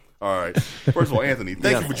All right. First of all, Anthony,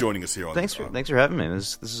 thank you for joining us here on Thanks for having me.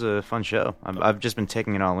 This is a fun show. I've just been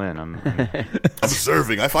taking it all in. I'm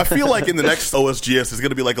observing. I feel like in the next OSGS, there's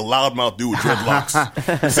going to be like a loudmouth dude with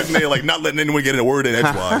dreadlocks sitting there, like not letting anyone get in a word in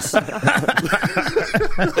edgewise. All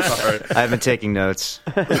right. I've been taking notes.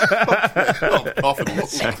 All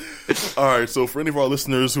right. So for any of our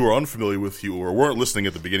listeners who are unfamiliar with you or weren't listening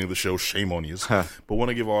at the beginning of the show, shame on you. But want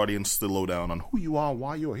to give our audience the lowdown on who you are and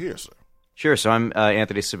why you're here, sir. Sure. So I'm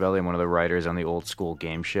Anthony Scibelli. I'm one of the writers on the Old School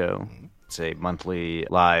Game Show. It's a monthly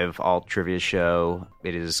live alt trivia show.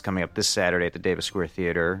 It is coming up this Saturday at the Davis Square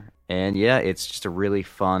Theater. And yeah, it's just a really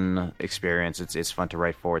fun experience. It's fun to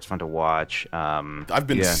write for. It's fun to watch. I've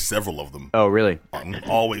been to several of them. Oh, really?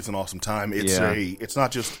 Always an awesome time. It's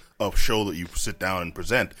not just a show that you sit down and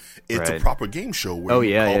present. It's a proper game show where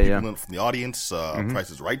you call people in from the audience, Price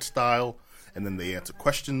is Right style. And then they answer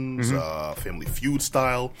questions, Family Feud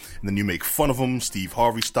style, and then you make fun of them, Steve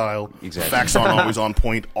Harvey style. Exactly. Facts aren't always on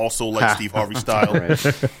point, also like Steve Harvey style.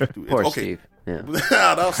 Poor Steve. Yeah.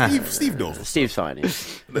 No, Steve knows. Steve's fine. Yeah.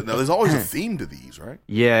 Now, there's always a theme to these, right?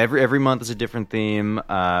 Yeah, every month is a different theme.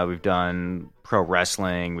 We've done pro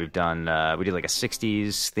wrestling. We've done we did like a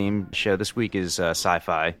 '60s theme show. This week is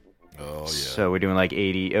sci-fi. Oh yeah. So we're doing like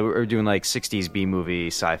we're doing like '60s B movie,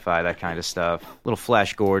 sci-fi, that kind of stuff. Little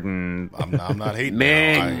Flash Gordon. I'm not hating.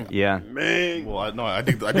 Ming. Yeah. Ming. Well, I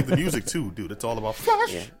think the music too, dude. It's all about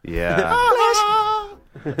Flash. Yeah.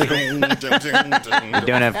 You don't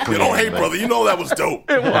have Queen. You don't hate, brother. You know that was dope.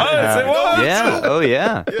 It was. Yeah. Oh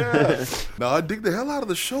yeah. Yeah. No, I dig the hell out of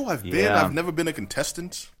the show. I've never been a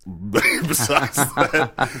contestant. Besides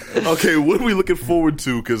that, okay, what are we looking forward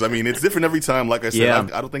to? Because I mean, it's different every time. Like I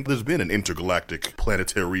said, I don't think there's been an intergalactic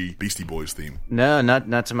planetary Beastie Boys theme. No,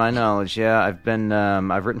 not to my knowledge. Yeah, I've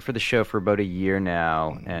written for the show for about a year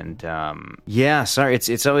now, and sorry,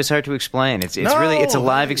 it's always hard to explain. It's a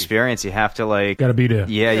live experience. You have to gotta be there.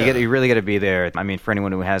 Yeah, you really got to be there. I mean, for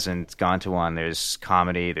anyone who hasn't gone to one, there's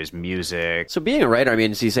comedy, there's music. So being a writer, I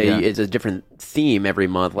mean, so you say it's a different theme every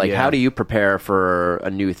month. Like, how do you prepare for a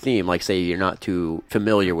new theme? Like, say you're not too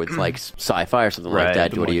familiar with like sci-fi or something like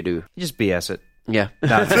that. What do you do? You just BS it. Yeah.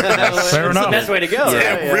 Fair enough. The best way to go.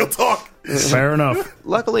 Yeah, real talk. Fair enough.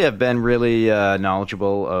 Luckily, I've been really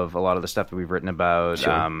knowledgeable of a lot of the stuff that we've written about.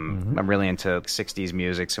 Sure. I'm really into 60s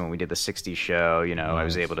music, so when we did the 60s show, I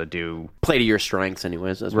was able to play to your strengths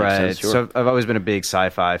anyways. That makes sense, sure. So I've always been a big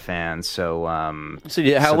sci-fi fan, so...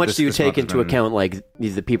 how much do you take into account, like,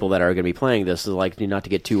 the people that are going to be playing this, like, not to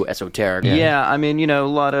get too esoteric? Yeah, I mean, a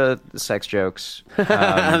lot of sex jokes.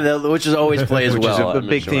 Which is always plays which well. Which is a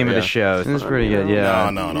big theme of the show. It's pretty good,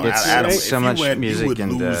 yeah. No. It's Adam, so much music. You would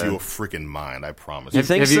and, lose your freaking mind, I promise. You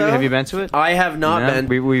think so? Have you been to it? I have not been.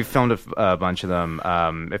 We've filmed a bunch of them.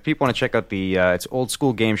 If people want to check out it's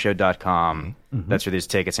oldschoolgameshow.com. That's where there's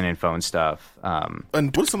tickets and info and stuff.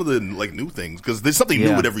 And what are some of the new things? Because there's something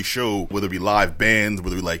new with every show, whether it be live bands,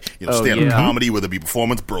 whether it be stand-up comedy, whether it be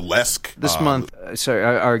performance, burlesque. This month,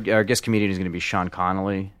 our guest comedian is going to be Sean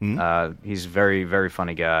Connolly. He's a very, very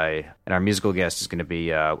funny guy. And our musical guest is going to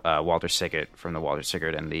be Walter Sickert from the Walter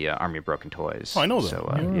Sickert and the Army of Broken Toys. Oh, I know that.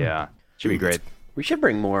 So, should be great. We should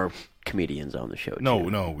bring more comedians on the show. No,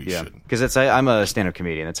 we shouldn't. Because I'm a stand-up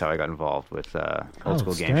comedian. That's how I got involved with Old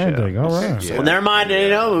School Game Show. All right. Well, never mind.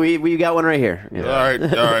 We got one right here. All right.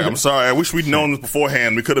 I'm sorry. I wish we'd known this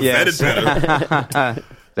beforehand. We could have vetted better.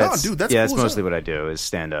 That's cool. It's mostly what I do is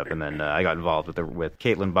stand up, and then I got involved with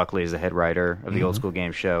Caitlin Buckley as the head writer of the Old School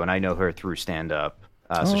Game Show, and I know her through stand up,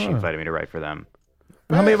 so she invited me to write for them.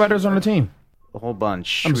 How many writers on the team? A whole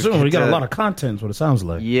bunch. I'm assuming we got a lot of content, is what it sounds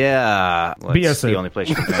like. Yeah. Well, it's the only place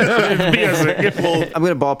you can find it. I'm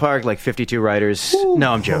going to ballpark like 52 writers. Ooh.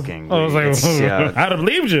 No, I'm joking. I was like, I'd have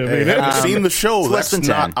believed you. I've seen the show. That's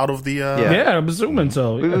not 10. out of the... Yeah, I'm assuming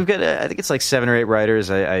so. We've got, I think it's like 7 or 8 writers.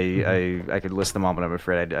 I could list them all, but I'm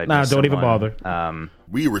afraid I'd don't even bother.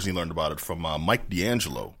 We originally learned about it from Mike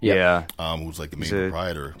D'Angelo. Yeah. Who's like the main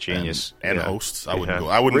proprietor. Genius. And host. I wouldn't go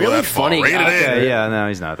really that far. funny guy. Yeah, no,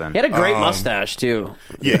 he's not then. He had a great mustache, too.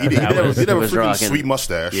 Yeah, he did have a freaking sweet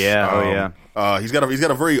mustache. Yeah, he's got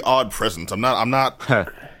a very odd presence. I'm not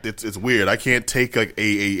it's weird. I can't take like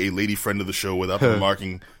a lady friend of the show without them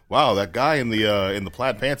remarking, wow, that guy in the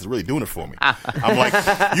plaid pants is really doing it for me. I'm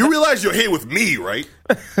like, you realize you're here with me, right?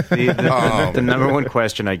 The number one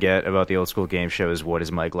question I get about the Old School Game Show is, what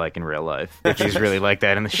is Mike like in real life? If he's really like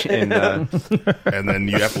that in the and then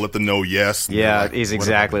you have to let them know yes. Yeah, he's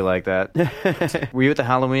exactly like that. Were you at the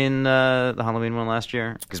Halloween one last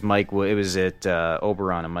year? Because Mike, it was at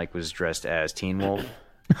Oberon, and Mike was dressed as Teen Wolf.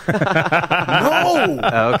 No.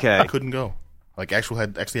 Okay. I couldn't go. Like actually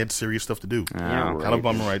had serious stuff to do. Yeah, kind of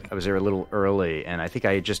bummer, right? I was there a little early, and I think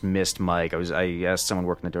I had just missed Mike. I asked someone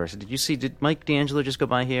working the door. I said, "Did Mike D'Angelo just go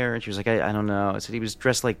by here?" And she was like, "I don't know." I said, "He was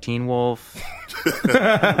dressed like Teen Wolf." And she was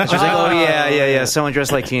like, "Oh yeah. Someone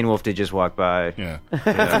dressed like Teen Wolf did just walk by." Yeah.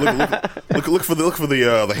 Look for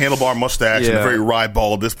the handlebar mustache and the very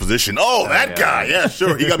ribald disposition. Oh, that guy. Yeah,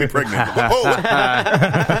 sure. He got me pregnant.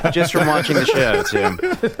 Just from watching the show too.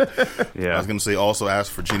 Yeah. I was going to say also ask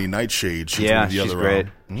for Ginny Nightshade. She's great.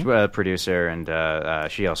 She's a producer,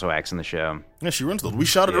 and she also acts in the show. Yeah, she runs those. We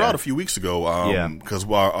shouted her out a few weeks ago because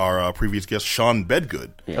our previous guest, Sean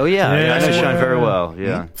Bedgood. Oh, yeah. I know Sean very well.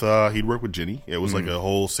 Yeah. He'd worked with Ginny. It was like a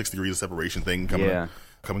whole 6 degrees of separation thing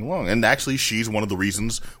coming along. And actually, she's one of the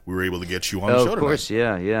reasons we were able to get you on the show tonight. Of course.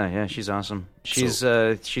 Yeah. She's awesome. She's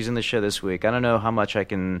in the show this week. I don't know how much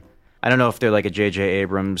I don't know if they're like a J.J.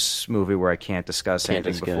 Abrams movie where I can't discuss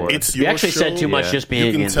anything before. It's your you actually show. said too much just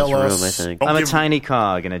being in this room, I think. I'm a tiny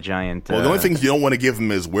cog in a giant... Well, the only things you don't want to give them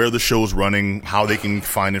is where the show's running, how they can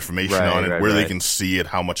find information on it, where they can see it,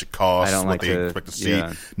 how much it costs, what they expect to see.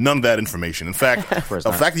 Yeah. None of that information. In fact,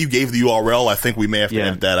 the fact that you gave the URL, I think we may have to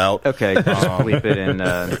edit that out. Okay, just bleep it in...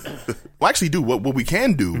 Well, actually, what we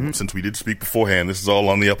can do, since we did speak beforehand, this is all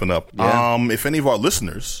on the up and up. Yeah. If any of our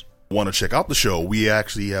listeners want to check out the show, we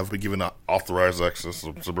actually have been given authorized access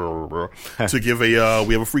to give we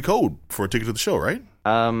have a free code for a ticket to the show, right?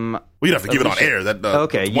 We'd have to give it on air. That one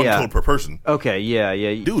code per person. Okay, yeah.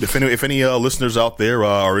 Dude, if any listeners out there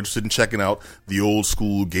are interested in checking out the old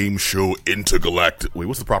school game show Intergalactic. Wait,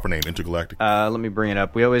 what's the proper name? Intergalactic. Let me bring it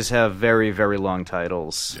up. We always have very, very long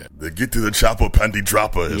titles. Yeah, the Get to the Chopper Panty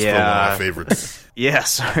Dropper is one of my favorites. Yeah,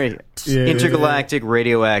 sorry. Intergalactic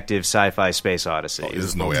Radioactive Sci-Fi Space Odyssey.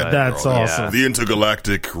 There's no ad. That's awesome. Yeah. The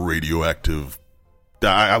Intergalactic Radioactive.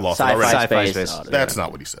 I lost it already. Sci-fi Space Odyssey. That's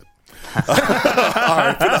not what he said. All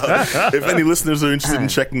right, if any listeners are interested in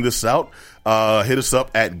checking this out, hit us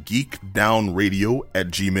up at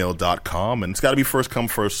geekdownradio@gmail.com, and it's got to be first come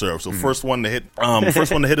first serve. So first one to hit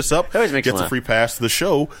us up gets a free pass to the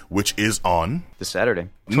show, which is on the Saturday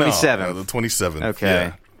 27th. The 27th. Okay.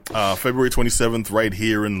 Yeah. February 27th, right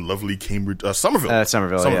here in lovely Cambridge, Somerville,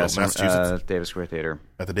 Massachusetts. Davis Square Theater.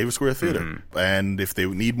 At the Davis Square Theater. Mm-hmm. And if they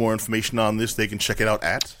need more information on this, they can check it out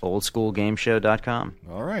at oldschoolgameshow.com.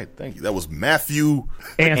 All right, thank you. That was Matthew.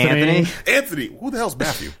 Anthony. Who the hell's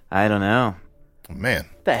Matthew? I don't know. Oh, man.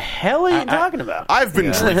 The hell are you talking about? I've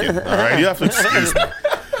been drinking. All right, you have to excuse me.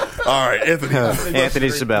 All right, Anthony. Anthony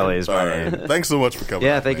Scibelli is my name. Thanks so much for coming.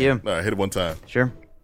 Yeah, thank you. All right, hit it one time. Sure.